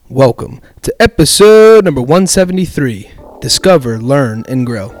Welcome to episode number 173, Discover, Learn, and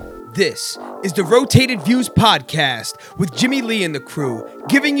Grow. This is the Rotated Views podcast with Jimmy Lee and the crew,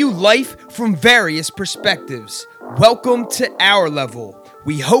 giving you life from various perspectives. Welcome to our level.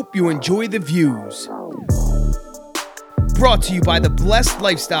 We hope you enjoy the views. Brought to you by the Blessed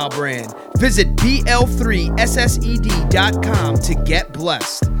Lifestyle brand. Visit BL3SSED.com to get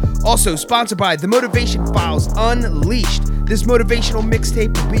blessed. Also sponsored by The Motivation Files Unleashed. This motivational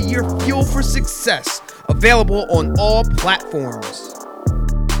mixtape will be your fuel for success. Available on all platforms.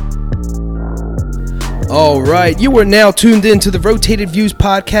 All right, you are now tuned in to the Rotated Views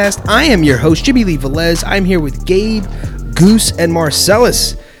podcast. I am your host, Jimmy Lee Velez. I'm here with Gabe, Goose, and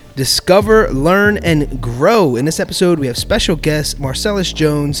Marcellus. Discover, learn, and grow. In this episode, we have special guest Marcellus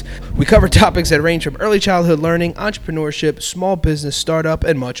Jones. We cover topics that range from early childhood learning, entrepreneurship, small business startup,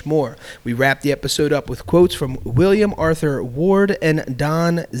 and much more. We wrap the episode up with quotes from William Arthur Ward and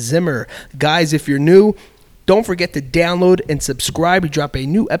Don Zimmer. Guys, if you're new, don't forget to download and subscribe. We drop a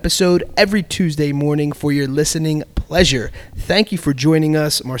new episode every Tuesday morning for your listening pleasure. Thank you for joining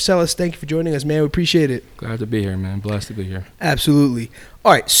us. Marcellus, thank you for joining us, man. We appreciate it. Glad to be here, man. Blessed to be here. Absolutely.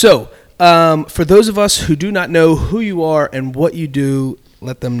 All right, so for those of us who do not know who you are and what you do,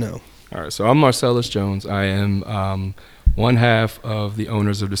 let them know. All right, so I'm Marcellus Jones. I am one half of the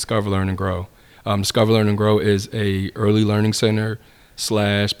owners of Discover, Learn, and Grow. Discover, Learn, and Grow is a early learning center /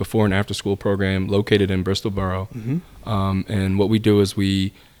 before and after school program located in Bristol Borough. Mm-hmm. And what we do is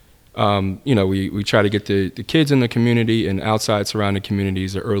we try to get the kids in the community and outside surrounding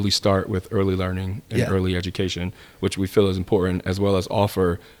communities an early start with early learning and early education, which we feel is important, as well as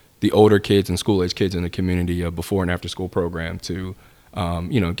offer the older kids and school-age kids in the community a before and after school program to,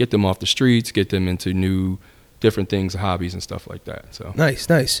 get them off the streets, get them into new different things, hobbies and stuff like that. So nice.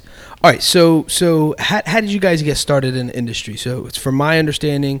 All right, so how did you guys get started in the industry? So it's from my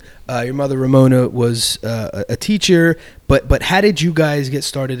understanding, your mother Ramona was a teacher, but how did you guys get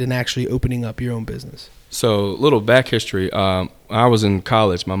started in actually opening up your own business? So little back history. I was in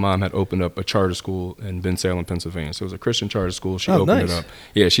college. My mom had opened up a charter school in Bensalem, Pennsylvania. So it was a Christian charter school. She opened it up.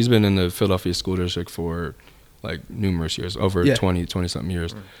 Yeah, she's been in the Philadelphia School District for like numerous years, over 20 something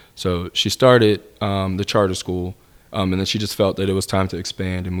years. So she started the charter school, and then she just felt that it was time to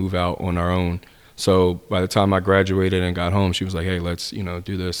expand and move out on our own. So by the time I graduated and got home, she was like, hey, let's,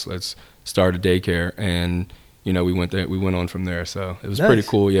 do this. Let's start a daycare. And, we went on from there. So it was pretty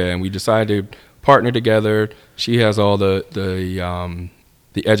cool. Yeah. And we decided to partner together. She has all the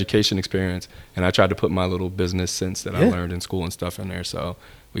education experience, and I tried to put my little business sense that I learned in school and stuff in there. So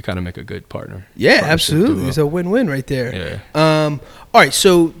we kind of make a good partner. Yeah, absolutely. It's a win-win right there. Yeah. All right.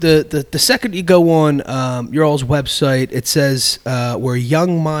 So the second you go on your all's website, it says where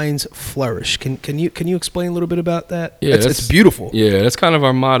young minds flourish. Can you explain a little bit about that? Yeah, it's beautiful. Yeah, that's kind of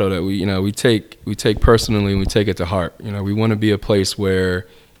our motto that we take personally and we take it to heart. We want to be a place where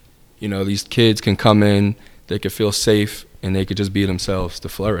these kids can come in, they can feel safe, and they could just be themselves to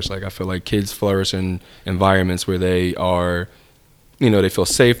flourish. Like I feel like kids flourish in environments where they are, they feel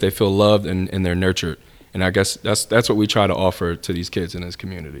safe, they feel loved, and they're nurtured. And I guess that's what we try to offer to these kids in this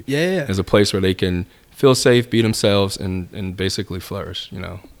community. Yeah. As a place where they can feel safe, be themselves, and basically flourish.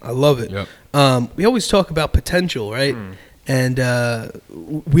 I love it. Yep. We always talk about potential, right? And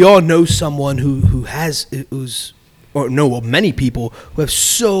we all know someone many people who have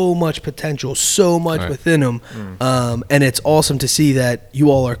so much potential, so much within them. And it's awesome to see that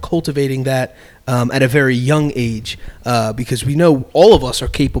you all are cultivating that at a very young age, because we know all of us are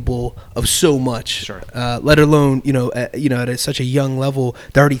capable of so much. Sure. Let alone, at such a young level,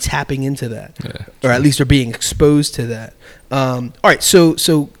 they're already tapping into that, or at least they're being exposed to that. All right,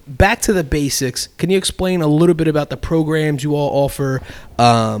 so back to the basics. Can you explain a little bit about the programs you all offer?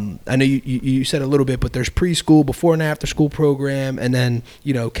 I know you said a little bit, but there's preschool, before and after school program, and then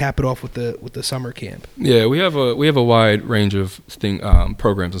cap it off with the summer camp. Yeah, we have a wide range of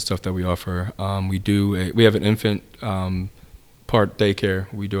programs and stuff that we offer. We have an infant part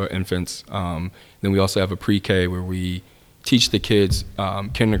daycare. We do our infants. Then we also have a pre-K where we teach the kids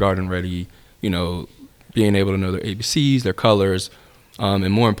kindergarten ready. Being able to know their ABCs, their colors,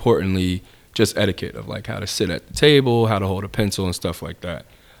 and more importantly, just etiquette of like how to sit at the table, how to hold a pencil and stuff like that.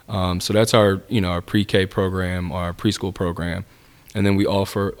 So that's our pre-K program, our preschool program. And then we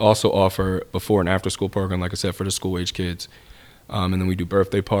also offer before and after school program, like I said, for the school age kids. And then we do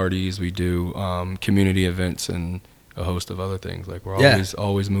birthday parties, we do community events, and a host of other things. Like we're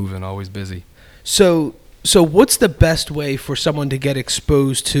always moving, always busy. So So what's the best way for someone to get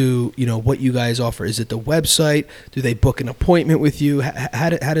exposed to, what you guys offer? Is it the website? Do they book an appointment with you? How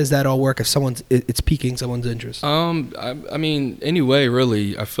does that all work if it's piquing someone's interest? I mean, anyway,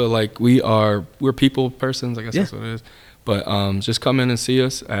 really, I feel like we're people persons. I guess that's what it is. But just come in and see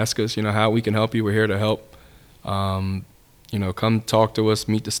us, ask us, how we can help you. We're here to help. Come talk to us,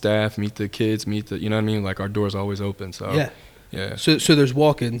 meet the staff, meet the kids, you know what I mean? Like, our door's always open. So yeah. So there's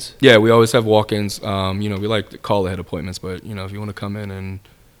walk-ins. Yeah, we always have walk-ins. We like to call ahead appointments, but if you want to come in and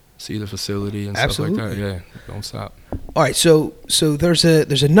see the facility and Absolutely. stuff like that, yeah, don't stop. All right, so there's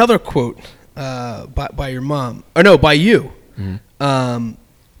another quote by your mom, or no, by you. Mm-hmm.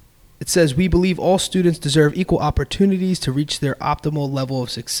 It says, "We believe all students deserve equal opportunities to reach their optimal level of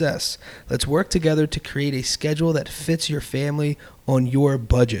success. Let's work together to create a schedule that fits your family on your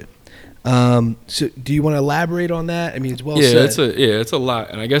budget." So do you want to elaborate on that? I mean, it's well said. It's a lot.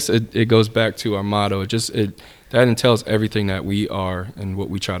 And I guess it goes that to our motto. That entails everything that we are and what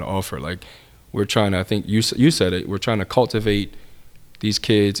we try to offer. Like, we're trying to, I think you said it, we're trying to cultivate these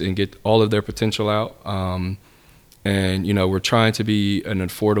kids and get all of their potential out. And, we're trying to be an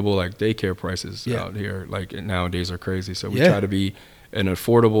affordable, like, daycare prices out here, like, nowadays are crazy. So we try to be an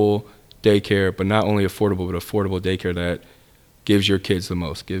affordable daycare, but not only affordable, but affordable daycare that gives your kids the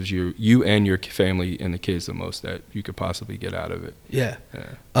most, gives you and your family and the kids the most that you could possibly get out of it. Yeah.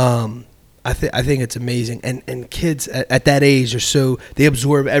 I think it's amazing, and kids at that age they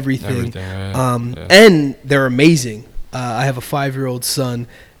absorb everything, right? And they're amazing. I have a 5-year-old son,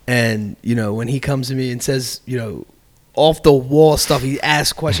 and when he comes to me and says off the wall stuff, he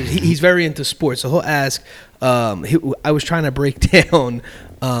asks questions. He's very into sports, so he'll ask. I was trying to break down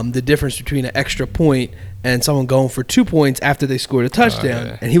the difference between an extra point and someone going for 2 points after they scored a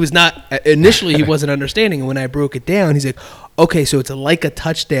touchdown. And he was not, initially he wasn't understanding. And when I broke it down, he's like, okay, so it's like a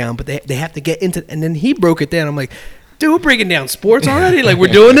touchdown, but they have to get into, and then he broke it down. I'm like, dude, we're breaking down sports already? Like,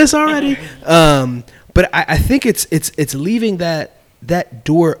 we're doing this already? But I think it's leaving that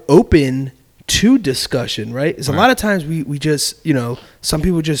door open to discussion, right? Because a lot of times we just, some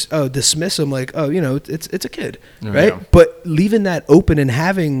people just dismiss them like, it's a kid, right? Yeah. But leaving that open and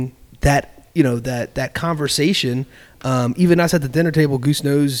having that, that conversation, even us at the dinner table, Goose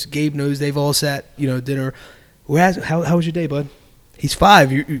knows, Gabe knows, they've all sat, dinner. How was your day, bud? He's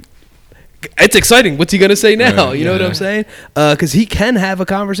 5. It's exciting. What's he gonna say now? Right, you know what I'm saying? Because he can have a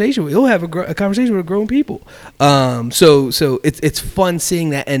conversation. He'll have a conversation with grown people. So it's fun seeing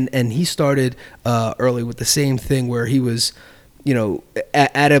that. And he started early with the same thing where he was,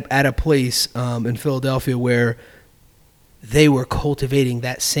 at a place in Philadelphia where they were cultivating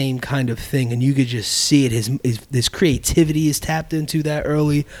that same kind of thing, and you could just see it. His creativity is tapped into that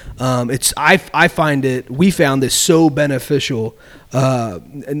early. We found it so beneficial,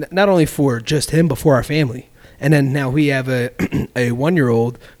 not only for just him, but for our family. And then now we have a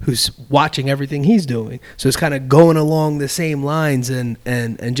 1-year-old who's watching everything he's doing. So it's kind of going along the same lines, and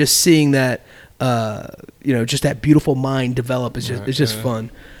just seeing that, just that beautiful mind develop is just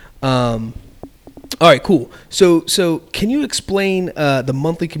fun. All right, cool. So can you explain the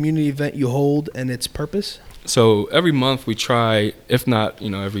monthly community event you hold and its purpose? So every month we try, if not,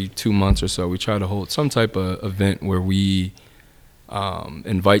 every 2 months or so, we try to hold some type of event where we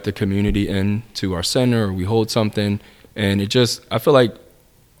invite the community in to our center, or we hold something. And I feel like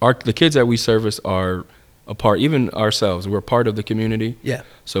the kids that we service are a part, even ourselves, we're part of the community. Yeah.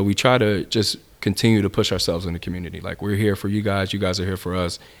 So we try to just continue to push ourselves in the community. Like, we're here for you guys are here for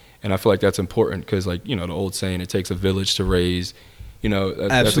us. And I feel like that's important because, like, the old saying, it takes a village to raise,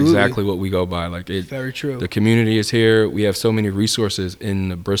 that's exactly what we go by. Like, very true. The community is here. We have so many resources in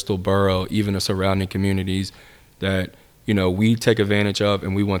the Bristol borough, even the surrounding communities that, we take advantage of,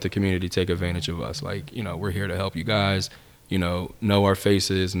 and we want the community to take advantage of us. Like, we're here to help you guys, know our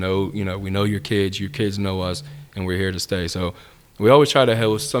faces, we know your kids know us, and we're here to stay. So we always try to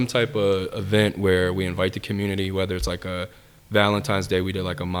host some type of event where we invite the community, whether it's like a Valentine's Day, we did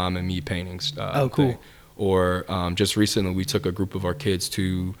like a mom and me paintings. Cool. Thing. Or just recently, we took a group of our kids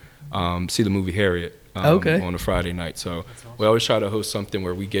to see the movie Harriet on a Friday night. So awesome. We always try to host something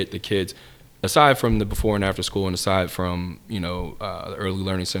where we get the kids, aside from the before and after school, and aside from the early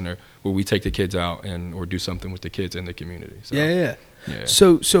learning center, where we take the kids out or do something with the kids in the community. So, yeah.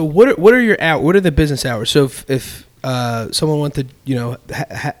 So what are the business hours? So if someone wanted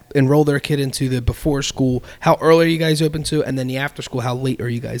to, enroll their kid into the before school, how early are you guys open to? And then the after school, how late are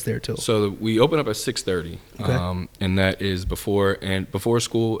you guys there till? So we open up at 6:30, okay. And that is before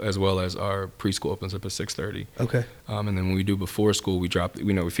school, as well as our preschool opens up at 6:30. Okay. And then when we do before school, we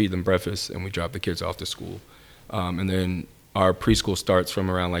feed them breakfast and we drop the kids off to school. And then our preschool starts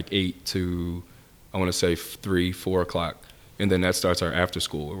from around like 8 to I want to say 3, 4 o'clock. And then that starts our after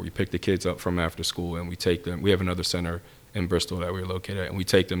school, where we pick the kids up from after school and we take them. We have another center in Bristol that we're located at, and we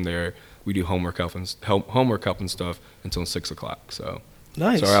take them there. We do homework help and stuff until 6 o'clock. So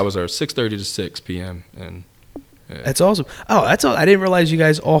nice. So our hours are 6:30 to 6 p.m. and yeah. That's awesome. Oh, that's all. I didn't realize you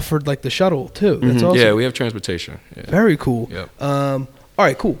guys offered like the shuttle too. That's awesome. Yeah, we have transportation. Yeah. Very cool. Yep. All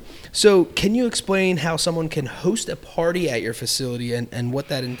right, cool. So can you explain how someone can host a party at your facility and what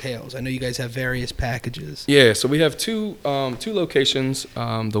that entails? I know you guys have various packages. Yeah, so we have two locations.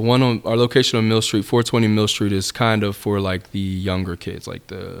 The one on our location on Mill Street, 420 Mill Street, is kind of for like the younger kids, like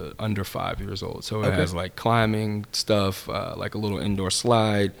the under 5 years old. So it has like climbing stuff, like a little indoor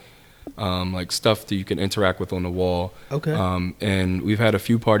slide, like stuff that you can interact with on the wall. Okay. And we've had a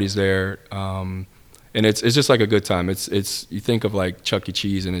few parties there. And it's just like a good time. It's you think of like Chuck E.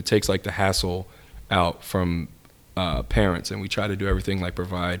 Cheese, and it takes like the hassle out from parents, and we try to do everything like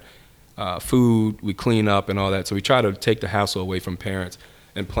provide food, we clean up and all that. So we try to take the hassle away from parents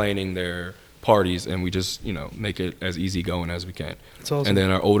and planning their parties, and we just make it as easygoing as we can. That's awesome. And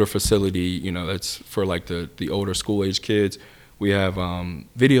then our older facility, that's for like the older school age kids. We have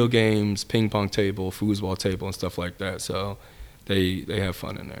video games, ping pong table, foosball table, and stuff like that. So they have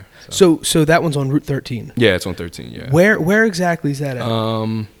fun in there. So that one's on Route 13. Yeah, it's on 13. Yeah. Where exactly is that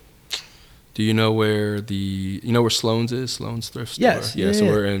at? Do you know where where Sloan's is? Sloan's thrift store. Yes. Yeah. So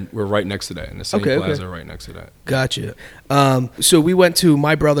we're right next to that, in the same plaza, right next to that. Gotcha. So we went to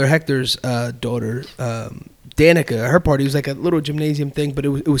my brother Hector's daughter, Danica. Her party was like a little gymnasium thing, but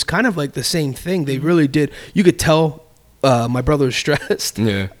it was kind of like the same thing. They really did. You could tell. My brother was stressed.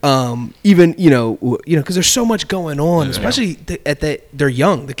 Yeah. Even because there's so much going on, especially they're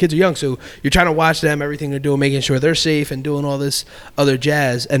young. The kids are young, so you're trying to watch them, everything they're doing, making sure they're safe and doing all this other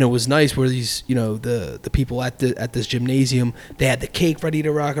jazz. And it was nice where these, the people at this gymnasium, they had the cake ready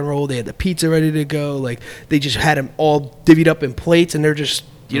to rock and roll, they had the pizza ready to go. Like they just had them all divvied up in plates, and they're just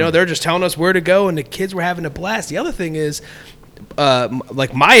they're just telling us where to go, and the kids were having a blast. The other thing is,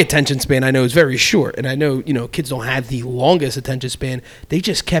 like my attention span, I know is very short, and I know kids don't have the longest attention span. They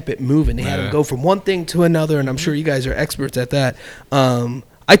just kept it moving. They had them go from one thing to another, and I'm sure you guys are experts at that.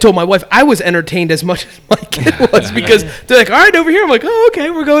 I told my wife I was entertained as much as my kid was, because they're like, all right, over here. I'm like, oh,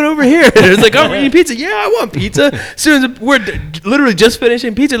 okay, we're going over here. And it's like, oh, we're eating pizza. Yeah, I want pizza. As soon as we're literally just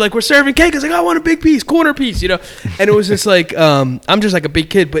finishing pizza, like we're serving cake. I was like, I want a big piece, corner piece, And it was just like, I'm just like a big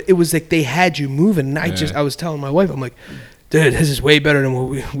kid, but it was like they had you moving. And I was telling my wife, I'm like, dude, this is way better than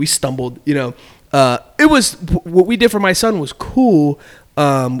what we stumbled. It was what we did for my son was cool.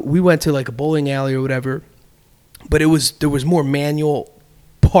 We went to like a bowling alley or whatever, but there was more manual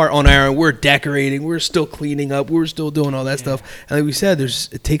part on our end. We're decorating, we're still cleaning up, we're still doing all that stuff. And like we said,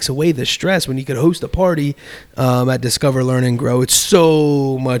 it takes away the stress when you could host a party at Discover, Learn, and Grow. It's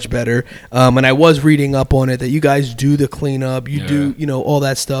so much better. And I was reading up on it that you guys do the cleanup, you do all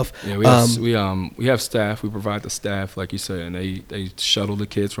that stuff. Yeah, we have staff. We provide the staff, like you said, and they shuttle the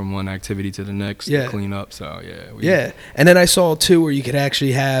kids from one activity to the next to clean up. So and then I saw too where you could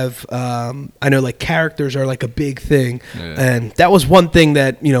actually have I know like characters are like a big thing, and that was one thing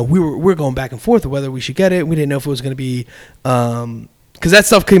that we were going back and forth of whether we should get it. We didn't know if it was going to be because that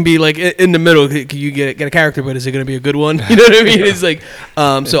stuff can be like in the middle. You get a character, but is it going to be a good one? You know what I mean? It's like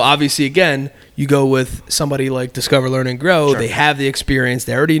so obviously again, you go with somebody like Discover, Learn, and Grow. Sure. They have the experience.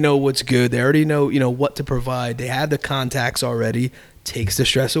 They already know what's good. They already know what to provide. They have the contacts already. Takes the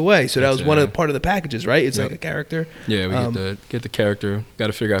stress away. So that was part of the packages, right? It's like a character. Yeah, we get the character. Got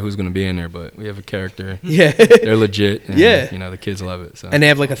to figure out who's going to be in there, but we have a character. Yeah, they're legit. And, the kids love it. So. And they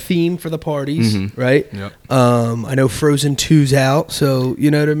have like a theme for the parties, right? Yep. I know Frozen 2's out, so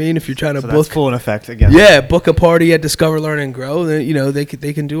you know what I mean. If you're trying to book, that's full in effect again. Yeah, book a party at Discover, Learn, and Grow. Then they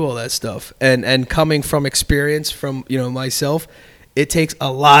can do all that stuff. And coming from experience from myself, it takes a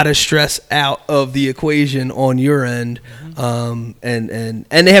lot of stress out of the equation on your end, and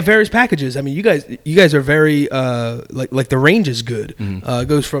they have various packages. I mean, you guys are very like the range is good. It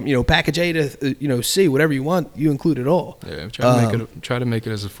goes from package A to C, whatever you want, you include it all. Yeah, try to make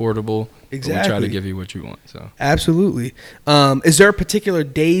it as affordable. Exactly. We try to give you what you want. So absolutely. Is there particular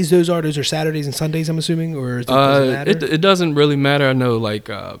days those are? Those are Saturdays and Sundays, I'm assuming, or does it matter? It doesn't really matter. I know, like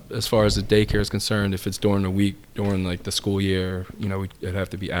as far as the daycare is concerned, if it's during the week, during like the school year, it'd have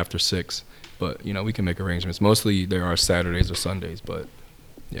to be after 6. But we can make arrangements. Mostly there are Saturdays or Sundays, but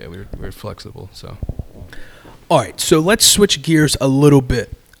yeah, we're flexible. So. All right, so let's switch gears a little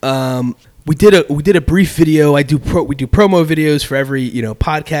bit. We did a brief video. We do promo videos for every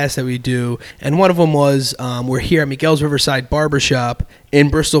podcast that we do, and one of them was we're here at Miguel's Riverside Barbershop in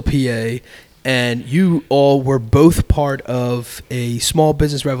Bristol, PA, and you all were both part of a small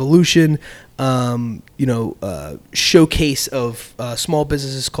business revolution, showcase of small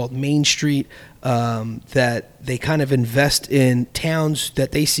businesses called Main Street, that they kind of invest in towns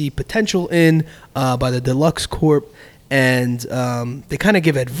that they see potential in, by the Deluxe Corp. And they kind of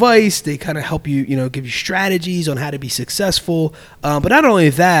give advice. They kind of help you, give you strategies on how to be successful. But not only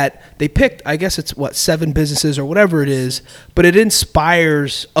that, they picked, I guess it's 7 businesses or whatever it is, but it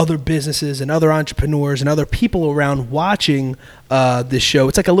inspires other businesses and other entrepreneurs and other people around watching this show.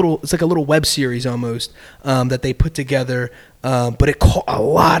 It's like a little web series almost, that they put together. But it caught a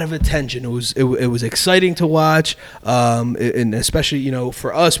lot of attention. It was exciting to watch, and especially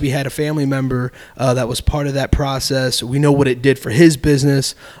for us, we had a family member that was part of that process. We know what it did for his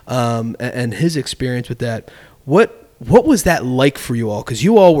business, and his experience with that. What was that like for you all? Because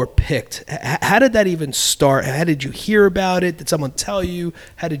you all were picked. How did that even start? How did you hear about it? Did someone tell you?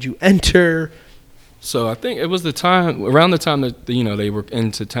 How did you enter? So I think it was around the time that they were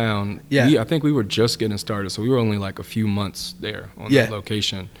into town. Yeah. I think we were just getting started, so we were only like a few months there on that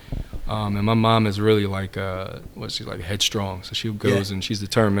location. And my mom is really like she's like headstrong, so she goes and she's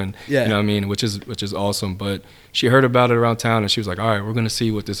determined. Yeah. You know what I mean? Which is awesome. But she heard about it around town, and she was like, "All right, we're gonna see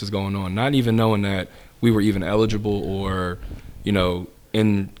what this is going on." Not even knowing that we were even eligible or,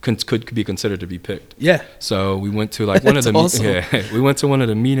 could be considered to be picked. Yeah. So we went to like one of the awesome. we went to one of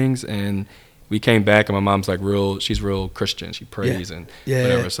the meetings, and we came back, and my mom's like she's real Christian. She prays and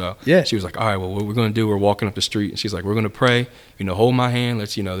whatever. So she was like, all right, well, what we're going to do, we're walking up the street, and she's like, we're going to pray, hold my hand.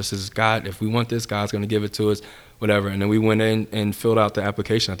 Let's, this is God. If we want this, God's going to give it to us, whatever. And then we went in and filled out the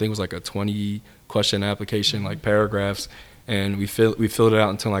application. I think it was like a 20-question application, like paragraphs. And we filled it out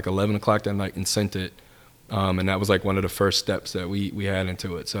until like 11 o'clock that night and sent it. And that was like one of the first steps that we had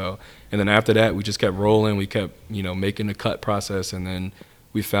into it. So, and then after that, we just kept rolling. We kept, making the cut process, and then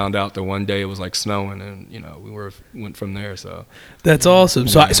we found out that one day it was like snowing, and went from there. So that's awesome.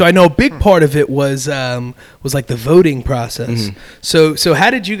 So I know a big part of it was like the voting process. Mm-hmm. So how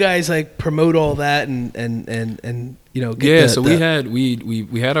did you guys like promote all that and get so we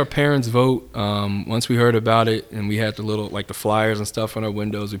had our parents vote once we heard about it, and we had the little like the flyers and stuff on our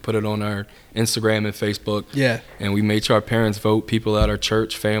windows. We put it on our Instagram and Facebook. Yeah. And we made sure our parents vote, people at our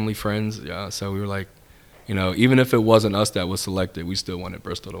church, family, friends. So we were like, even if it wasn't us that was selected, we still wanted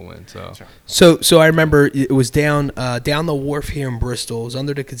Bristol to win. So I remember it was down the wharf here in Bristol. It was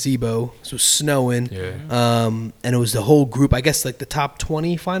under the gazebo. It was snowing. Yeah. And it was the whole group. I guess like the top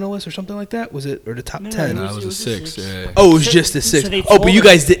 20 finalists or something like that. Was it, or the top 10? No, it was a 6. Yeah. Oh, it was just a 6. But you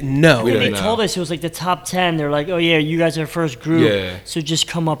guys didn't know. Yeah, they told us it was like the top 10. They're like, oh yeah, you guys are first group. Yeah. So just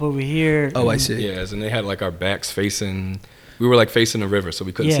come up over here. Oh, I see. Yes, and they had like our backs facing. We were like facing the river, so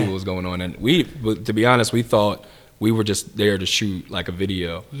we couldn't see what was going on. And to be honest, we thought we were just there to shoot like a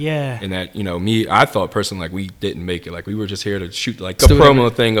video. Yeah. And that, I thought personally like we didn't make it. Like we were just here to shoot like a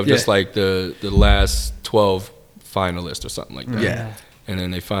promo thing of just like the last 12 finalists or something like that. Yeah. And then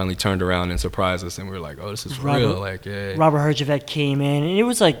they finally turned around and surprised us, and we were like, "Oh, this is real!" Like, yeah. Robert Herjavec came in, and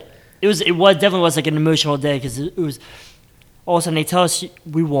it definitely was like an emotional day, because it was. All of a sudden, they tell us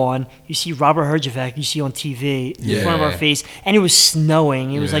we won. You see Robert Herjavec, you see on TV in front of our face, and it was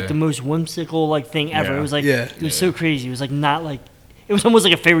snowing. It was like the most whimsical like thing ever. It was like it was so crazy. It was like not like it was almost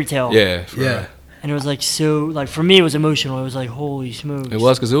like a fairy tale. Yeah, yeah. And it was like so like for me it was emotional. It was like holy smokes. It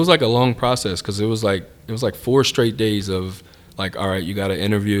was, because it was like a long process, because it was like 4 straight days of like, all right, you got an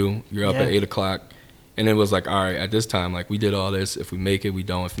interview. You're up at 8 o'clock. And it was like, all right, at this time, like we did all this. If we make it, we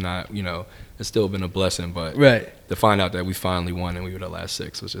don't. If not, it's still been a blessing. But to find out that we finally won and we were the last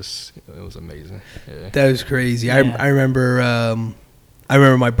 6 was just, it was amazing. Yeah. That was crazy. Yeah. I remember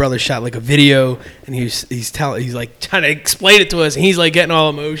my brother shot like a video, and he's like trying to explain it to us, and he's like getting all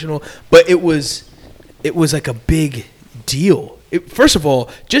emotional. But it was like a big deal. First of all,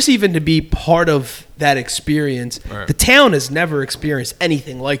 just even to be part of that experience, the town has never experienced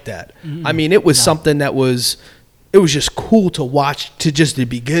anything like that. Mm-hmm. I mean, it was something that was just cool to watch to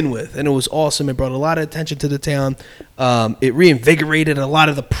begin with, and it was awesome. It brought a lot of attention to the town. It reinvigorated a lot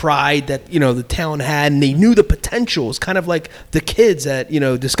of the pride that the town had, and they knew the potential. It's kind of like the kids at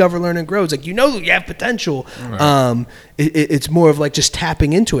Discover, Learn, and Grow. It's like you have potential. Right. It's more of like just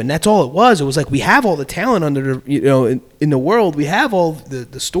tapping into it, and that's all it was. It was like we have all the talent under the in the world. We have all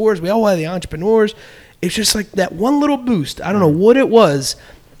the stores. We all have the entrepreneurs. It's just like that one little boost. I don't know what it was.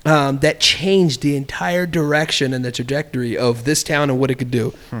 That changed the entire direction and the trajectory of this town and what it could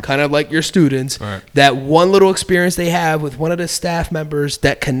do. Kind of like your students, that one little experience they have with one of the staff members,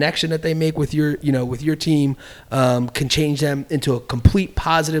 that connection that they make with your team, can change them into a complete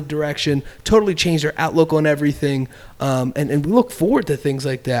positive direction, totally change their outlook on everything. And we look forward to things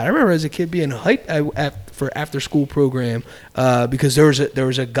like that. I remember as a kid being hyped for after school program because there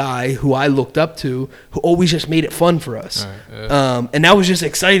was a guy who I looked up to who always just made it fun for us. Right, yeah. And that was just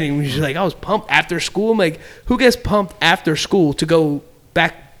exciting. We was just like, I was pumped after school. I'm like, who gets pumped after school to go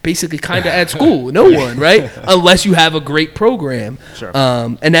back basically kind of at school? No one, right? Unless you have a great program. Sure.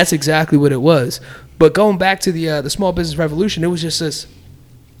 And that's exactly what it was. But going back to the Small Business Revolution, it was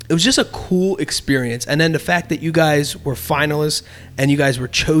just a cool experience. And then the fact that you guys were finalists and you guys were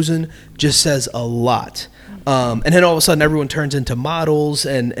chosen just says a lot. And then all of a sudden everyone turns into models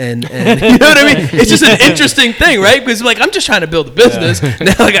and you know what I mean? It's just an interesting thing, right? Because like, I'm just trying to build a business.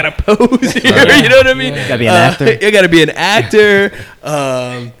 Now I got to pose here, you know what I mean? You gotta be an actor. You got to be an actor.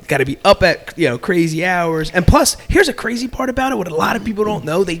 Got to be up at, crazy hours. And plus, here's a crazy part about it. What a lot of people don't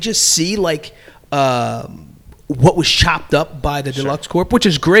know, they just see like, what was chopped up by the Deluxe Corp, which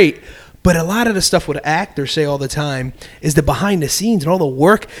is great. But a lot of the stuff what actors say all the time is the behind the scenes and all the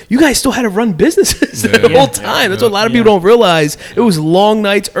work. You guys still had to run businesses the whole time. That's what a lot of people don't realize. It was long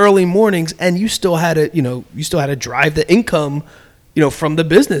nights, early mornings, and you still had to, drive the income, from the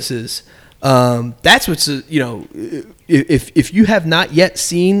businesses. That's what's, if you have not yet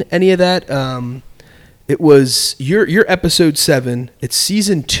seen any of that, it was your episode 7. It's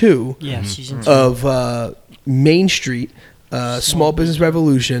season 2. Yeah, season 2 of Main Street. Small Business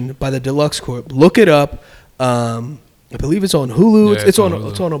Revolution by the Deluxe Corp. Look it up. I believe it's on Hulu. Yeah, it's on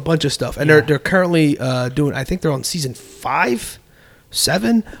Hulu. It's on a bunch of stuff, and they're currently doing. I think they're on season 5,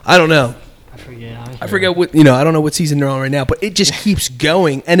 7. I don't know. I forget what I don't know what season they're on right now, but it just keeps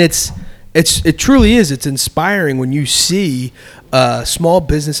going, and it truly is. It's inspiring when you see small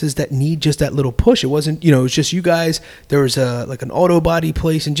businesses that need just that little push. It wasn't, it was just you guys. There was like an auto body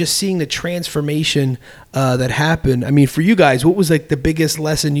place, and just seeing the transformation that happened. I mean, for you guys, what was like the biggest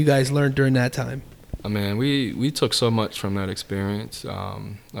lesson you guys learned during that time? I mean, we took so much from that experience.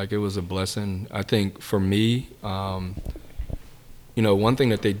 Like, it was a blessing. I think for me, one thing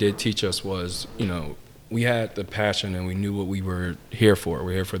that they did teach us was, we had the passion and we knew what we were here for.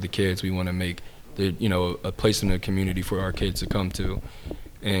 We're here for the kids. We want to make a place in the community for our kids to come to.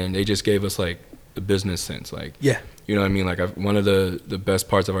 And they just gave us like the business sense. Like, Yeah. you know what I mean? Like, one of the best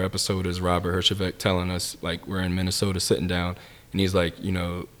parts of our episode is Robert Herjavec telling us, like, we're in Minnesota sitting down, and he's like,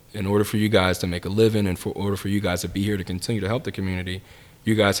 in order for you guys to make a living and for order for you guys to be here to continue to help the community,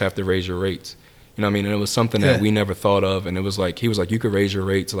 you guys have to raise your rates. You know what I mean? And it was something that we never thought of. And it was like, he was like, you could raise your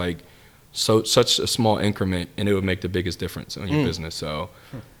rates like such a small increment, and it would make the biggest difference in your business. So,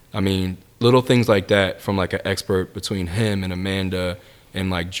 I mean, little things like that from like an expert between him and Amanda and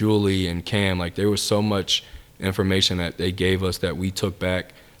like Julie and Cam, like there was so much information that they gave us that we took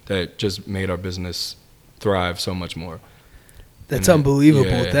back that just made our business thrive so much more. That's unbelievable.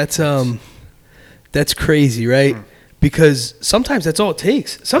 Yeah. That's crazy, right? Because sometimes that's all it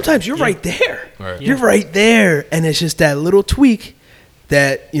takes. Sometimes you're right there. Right. You're right there, and it's just that little tweak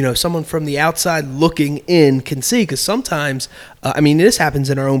that someone from the outside looking in can see. Because sometimes, this happens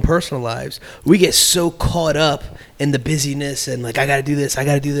in our own personal lives. We get so caught up in the busyness and like, I got to do this,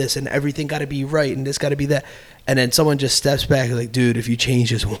 and everything got to be right, and this got to be that. And then someone just steps back and like, dude, if you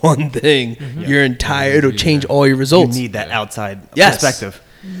change this one thing, it'll change all your results. You need that outside perspective.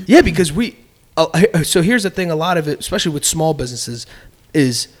 Yeah, because so here's the thing, a lot of it, especially with small businesses,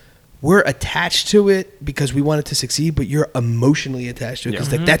 is we're attached to it because we want it to succeed, but you're emotionally attached to it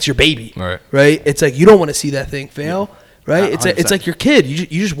because like that's your baby, right? It's like you don't want to see that thing fail, right? It's like your kid. You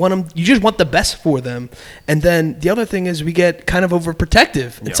just want them. You just want the best for them. And then the other thing is we get kind of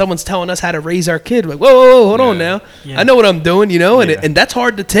overprotective, and someone's telling us how to raise our kid. Like, whoa, hold on now. I know what I'm doing, and that's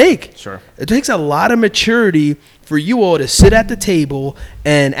hard to take. Sure, it takes a lot of maturity for you all to sit at the table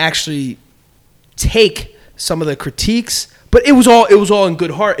and actually take some of the critiques. But it was all in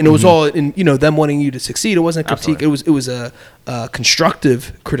good heart, and it was all in them wanting you to succeed. It wasn't a critique. Absolutely. It was a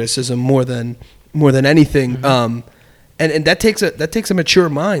constructive criticism more than anything. And that takes a mature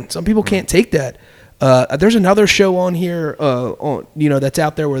mind. Some people can't take that. There's another show on here that's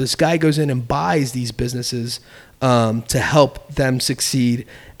out there where this guy goes in and buys these businesses to help them succeed.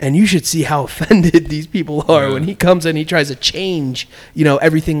 And you should see how offended these people are when he comes in. He tries to change,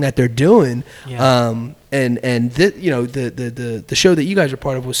 everything that they're doing. Yeah. The show that you guys are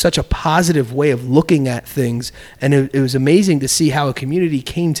part of was such a positive way of looking at things, and it was amazing to see how a community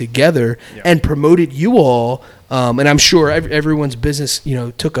came together and promoted you all. And I'm sure everyone's business,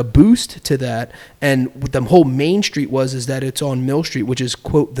 took a boost to that. And what the whole Main Street is that it's on Mill Street, which is,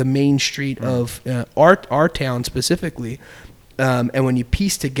 quote, the main street of our town specifically. And when you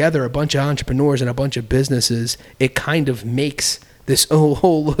piece together a bunch of entrepreneurs and a bunch of businesses, it kind of makes this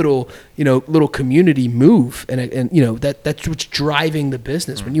whole little, little community move. And that's what's driving the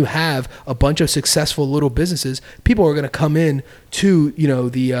business. When you have a bunch of successful little businesses, people are going to come in to,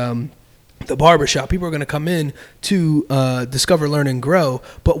 the barbershop. People are going to come in to discover, learn, and grow.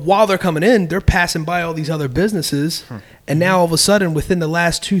 But while they're coming in, they're passing by all these other businesses. And now all of a sudden, within the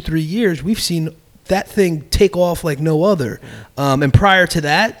last 2-3 years, we've seen that thing take off like no other. And prior to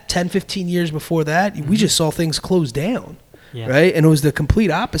that, 10-15 years before that, we just saw things close down. Yeah. Right. And it was the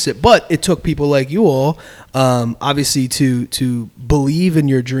complete opposite. But it took people like you all, obviously, to believe in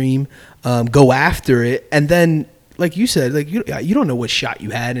your dream, go after it. And then, like you said, like you don't know what shot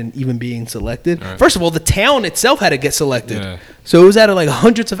you had in even being selected. Right. First of all, the town itself had to get selected. Yeah. So it was out of like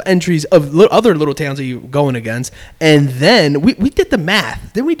hundreds of entries of other little towns that you were going against. And then we did the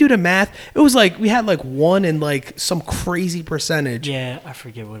math. Then we do the math. It was like we had like one in like some crazy percentage. Yeah, I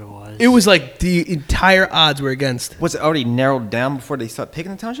forget what it was. It was like the entire odds were against. Was it already narrowed down before they started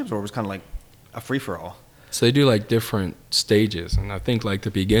picking the townships, or it was kind of like a free-for-all? So they do like different stages. And I think like the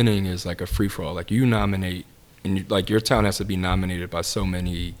beginning is like a free-for-all. Like you nominate. And like your town has to be nominated by so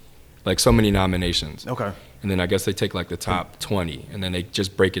many nominations. Okay. And then I guess they take like the top 20, and then they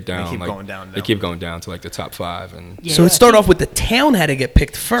just break it down. They keep going down to like the top 5, and so it started off with the town had to get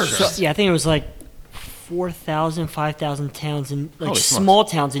picked first. So, yeah, I think it was like 4,000, 5,000 towns in like small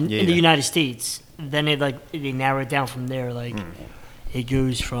towns in the United States. Then they narrow it down from there. Like it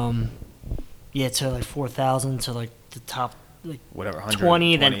goes from to like 4,000 to like the top like whatever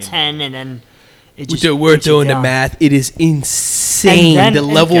 20, then 10, and then. We're doing the math. It is insane the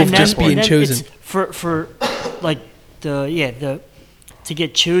level of just being chosen. For like to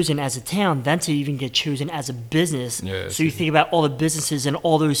get chosen as a town, then to even get chosen as a business. Yeah, so you think about all the businesses in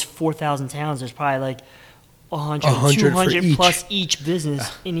all those 4,000 towns. There's probably like 100 200 plus each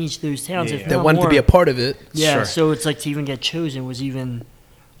business in each of those towns. That wanted to be a part of it. Yeah. Sure. So it's like to even get chosen was even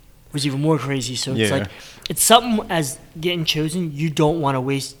more crazy. So it's like it's something as getting chosen. You don't want to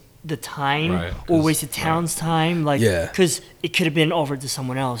waste the time or waste the town's time, because it could have been offered to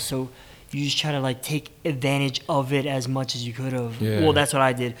someone else. So you just try to like take advantage of it as much as you could have. Yeah. Well, that's what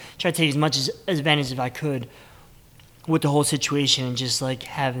I did. Try to take as much as advantage as I could with the whole situation, and just like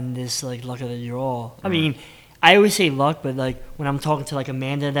having this like luck of the draw. I mean, I always say luck, but like when I'm talking to like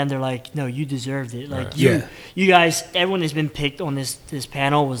Amanda and them, they're like, "No, you deserved it." Like you guys, everyone that's been picked on this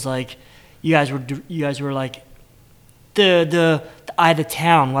panel was like, you guys were like the eye of the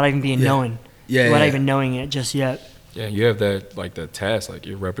town without even being known. Without even knowing it just yet. Yeah, you have that task, like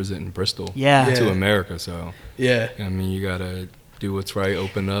you're representing Bristol to America, so I mean you gotta do what's right,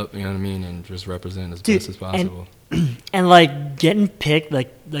 open up, you know what I mean, and just represent as best as possible. And like getting picked,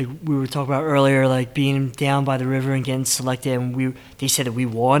 like we were talking about earlier, like being down by the river and getting selected, and they said that we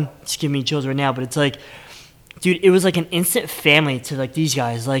won. It's giving me chills right now, but it's like, dude, it was like an instant family to like these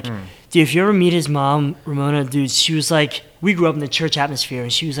guys. Like, dude, if you ever meet his mom, Ramona, dude, she was like, we grew up in the church atmosphere,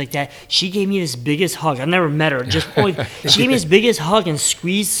 and she was like that. She gave me this biggest hug. I've never met her. She gave me this biggest hug and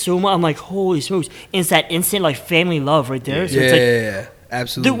squeezed so much. I'm like, holy smokes. And it's that instant like family love right there. So it's like,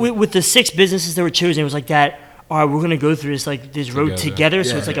 absolutely. With the 6 businesses that were chosen, it was like that. All right, we're gonna go through this road together.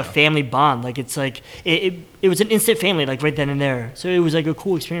 So it's like a family bond. Like it's like it was an instant family, like right then and there. So it was like a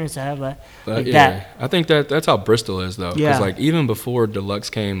cool experience to have that. That. I think that's how Bristol is though. Because like even before Deluxe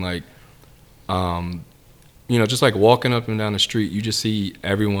came, like, just like walking up and down the street, you just see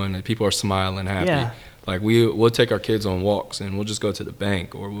everyone and people are smiling, happy. Yeah. Like we'll take our kids on walks and we'll just go to the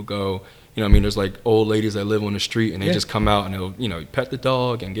bank, or we'll go. There's like old ladies that live on the street and they just come out and they'll, pet the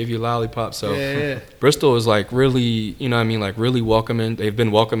dog and give you lollipops. So Bristol is like really, like really welcoming. They've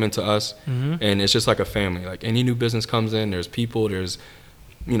been welcoming to us, and it's just like a family. Like any new business comes in, there's people,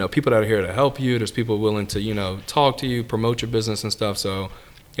 people that are here to help you. There's people willing to, talk to you, promote your business and stuff. So,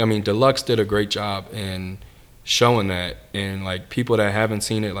 Deluxe did a great job in showing that, and like people that haven't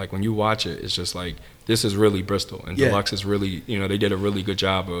seen it, like when you watch it, it's just like, this is really Bristol, and Deluxe is really, they did a really good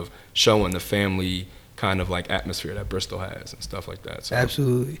job of showing the family kind of like atmosphere that Bristol has and stuff like that. So.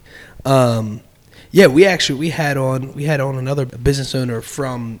 Absolutely. We had on another business owner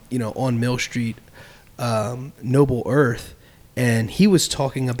from, on Mill Street, Noble Earth, and he was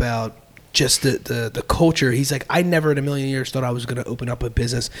talking about just the culture. He's like, I never in a million years thought I was going to open up a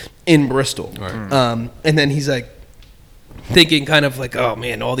business in Bristol. Right. And then he's like, thinking kind of like, oh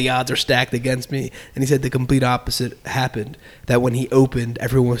man, all the odds are stacked against me. And he said the complete opposite happened. That when he opened,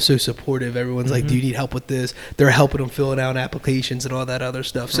 everyone was so supportive. Everyone's like, do you need help with this? They're helping him filling out applications and all that other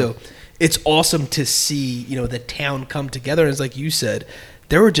stuff. So it's awesome to see, the town come together. And it's like you said,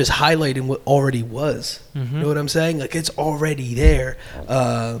 they were just highlighting what already was. You know what I'm saying? Like it's already there.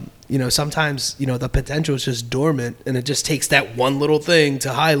 sometimes, the potential is just dormant, and it just takes that one little thing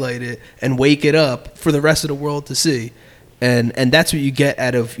to highlight it and wake it up for the rest of the world to see. And that's what you get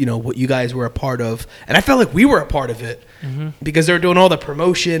out of, what you guys were a part of. And I felt like we were a part of it because they were doing all the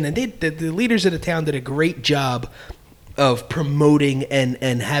promotion, and the leaders of the town did a great job of promoting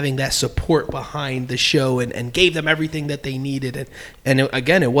and having that support behind the show, and gave them everything that they needed. And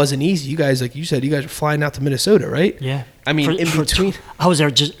again, it wasn't easy. You guys, like you said, you guys were flying out to Minnesota, right? Yeah. I mean, in between. I was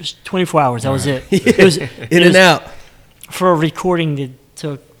there just 24 hours. That was it. Yeah. It was in and out. For a recording, it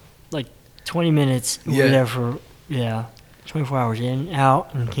took like 20 minutes. We Yeah. were there for, 24 hours in,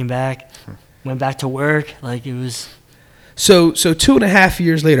 out, and came back. Went back to work. Like, it was... So 2.5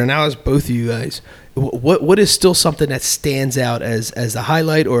 years later, now as both of you guys, what is still something that stands out as a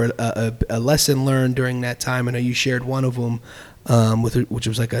highlight or a lesson learned during that time? I know you shared one of them, which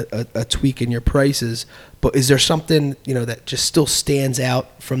was like a tweak in your prices. But is there something that just still stands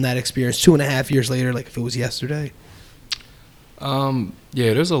out from that experience 2.5 years later, like if it was yesterday?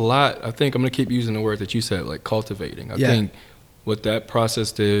 Yeah, there's a lot. I think I'm gonna keep using the word that you said, like cultivating. I think what that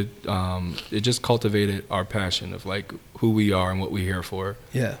process did, it just cultivated our passion of like who we are and what we're here for.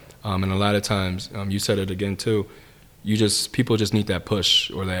 Yeah. And a lot of times, you said it again too, people just need that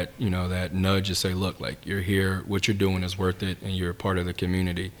push or that, that nudge to say, look, like you're here, what you're doing is worth it, and you're a part of the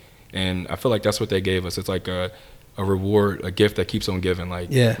community. And I feel like that's what they gave us. It's like a reward, a gift that keeps on giving. Like,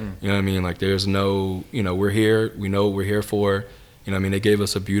 Yeah. you know what I mean? Like there's no, we're here, we know what we're here for. You know what I mean? They gave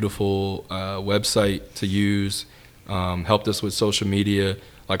us a beautiful website to use, helped us with social media,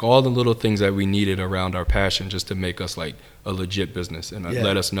 like all the little things that we needed around our passion just to make us like a legit business and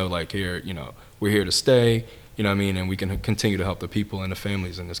let us know like here, we're here to stay, you know what I mean? And we can continue to help the people and the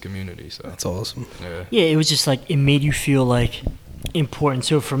families in this community. So That's awesome. Yeah, it was just like, it made you feel like important.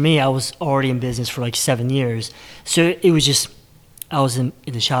 So for me, I was already in business for like 7 years. So it was just, I was in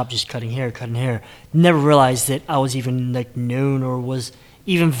the shop just cutting hair. Never realized that I was even like known or was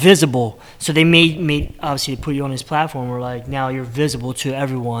even visible. So they made obviously they put you on this platform where like now you're visible to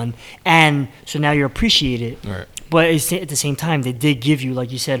everyone, and so now you're appreciated. Right. But at the same time, they did give you,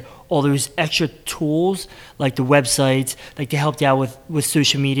 like you said, all those extra tools, like the websites, like they helped you out with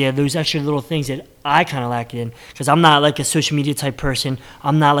social media, those extra little things that I kind of lacked in, because I'm not like a social media type person.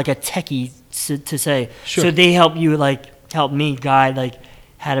 I'm not like a techie to say. Sure. So they help you, like help me guide like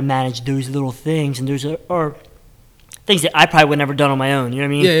how to manage those little things, and those are things that I probably would never done on my own. You know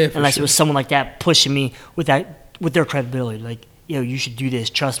what I mean? Yeah, for Unless sure. it was someone like that pushing me with their credibility, like, you should do this,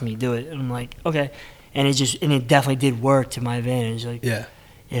 trust me, do it. And I'm like, okay. And it definitely did work to my advantage. Like, Yeah.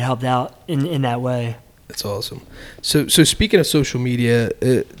 it helped out in that way. That's awesome. So speaking of social media,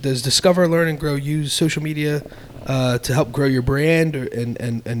 does Discover, Learn, and Grow use social media to help grow your brand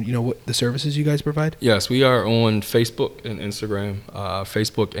and what the services you guys provide? Yes, we are on Facebook and Instagram.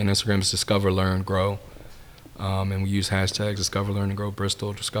 Facebook and Instagram is Discover, Learn, Grow. And we use hashtags Discover, Learn, and Grow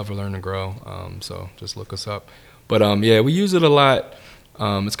Bristol, Discover, Learn, and Grow. So just look us up. But we use it a lot.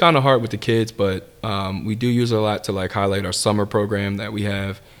 It's kind of hard with the kids, but we do use it a lot to like highlight our summer program that we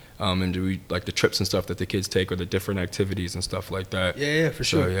have, and do like the trips and stuff that the kids take or the different activities and stuff like that. Yeah, for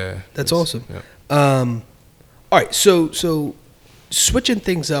sure. So, yeah, That's awesome. Yeah. All right, so switching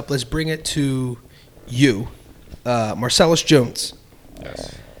things up, let's bring it to you, Marcellus Jones.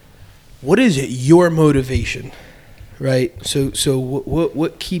 Yes. What is your motivation, right? So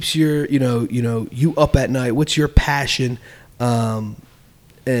what keeps your you up at night? What's your passion, and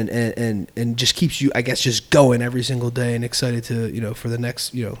just keeps you, I guess, just going every single day and excited to for the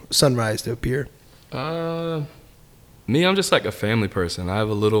next sunrise to appear? Me, I'm just like a family person. I have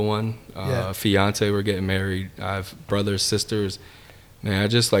a little one, Yeah. fiance. We're getting married. I have brothers, sisters. Man, I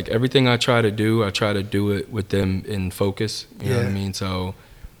just like everything I try to do it with them in focus. You know what I mean? So,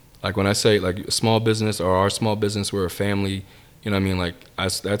 like when I say like small business or our small business, we're a family. You know what I mean? Like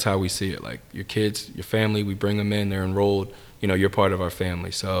that's how we see it. Like your kids, your family, we bring them in, they're enrolled. You're part of our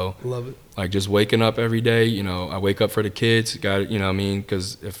family. So Love it. like just waking up every day, I wake up for the kids. Got what I mean?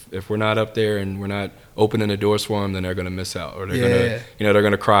 Because if we're not up there and we're not opening the doors for them, then they're gonna miss out, or they're they're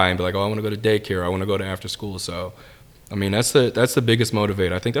gonna cry and be like, oh, I want to go to daycare, I want to go to after school. So, I mean, that's the biggest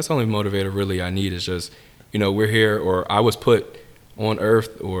motivator. I think that's the only motivator really I need is just, we're here, or I was put on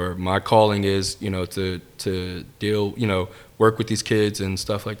earth, or my calling is, to deal, work with these kids and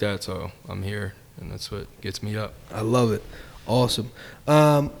stuff like that. So I'm here, and that's what gets me up. I love it. Awesome.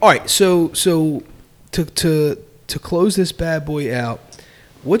 All right, so to close this bad boy out,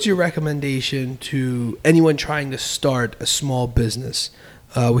 what's your recommendation to anyone trying to start a small business?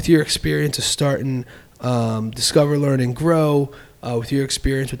 With your experience of starting Discover, Learn, and Grow, with your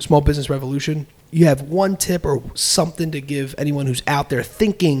experience with Small Business Revolution, you have one tip or something to give anyone who's out there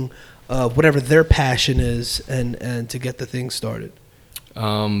thinking of whatever their passion is and to get the thing started.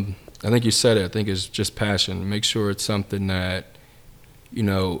 I think you said it. I think it's just passion. Make sure it's something that,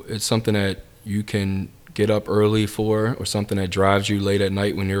 it's something that you can get up early for, or something that drives you late at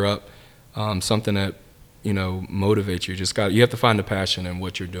night when you're up, something that, motivates you. You have to find the passion in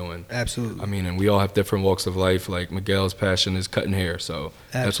what you're doing. Absolutely. I mean, and we all have different walks of life. Like Miguel's passion is cutting hair, so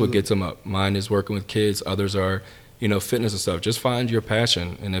that's what gets him up. Mine is working with kids. Others are, fitness and stuff. Just find your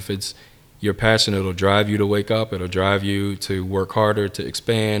passion, and if it's your passion, it'll drive you to wake up. It'll drive you to work harder, to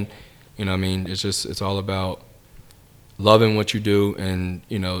expand. It's all about loving what you do and,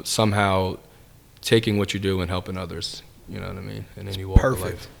 somehow taking what you do and helping others, in any walk of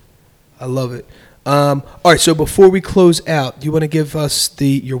life. I love it. All right, so before we close out, do you want to give us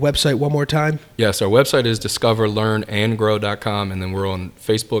your website one more time? Yes, our website is discoverlearnandgrow.com, and then we're on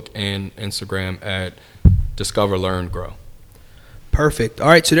Facebook and Instagram at Discover Learn Grow. Perfect. All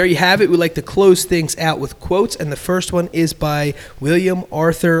right, so there you have it. We like to close things out with quotes, and the first one is by William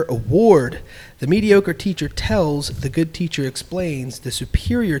Arthur Ward. The mediocre teacher tells, the good teacher explains, the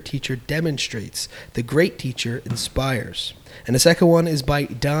superior teacher demonstrates, the great teacher inspires. And the second one is by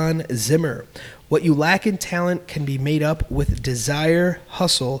Don Zimmer. What you lack in talent can be made up with desire,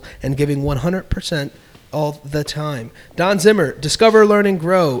 hustle, and giving 100% all the time. Don Zimmer, Discover, Learn, and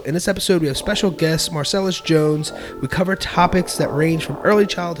Grow. In this episode, we have special guest Marcellus Jones. We cover topics that range from early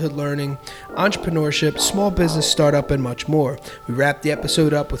childhood learning, entrepreneurship, small business startup, and much more. We wrap the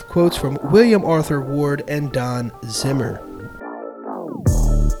episode up with quotes from William Arthur Ward and Don Zimmer.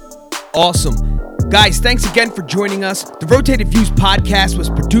 Awesome. Guys, thanks again for joining us. The Rotated Views podcast was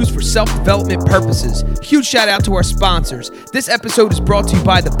produced for self-development purposes. Huge shout out to our sponsors. This episode is brought to you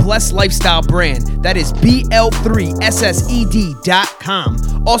by the Blessed Lifestyle brand. That is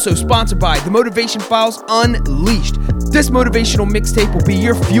BL3SSED.com. Also sponsored by The Motivation Files Unleashed. This motivational mixtape will be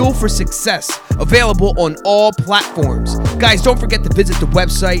your fuel for success. Available on all platforms. Guys, don't forget to visit the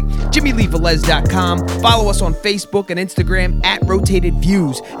website, JimmyLeeVelez.com. Follow us on Facebook and Instagram at Rotated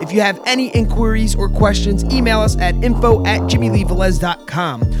Views. If you have any inquiries or questions, email us at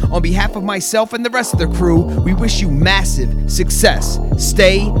info@JimmyLeeVelez.com. On behalf of myself and the rest of the crew, we wish you massive success.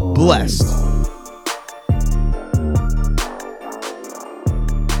 Stay blessed.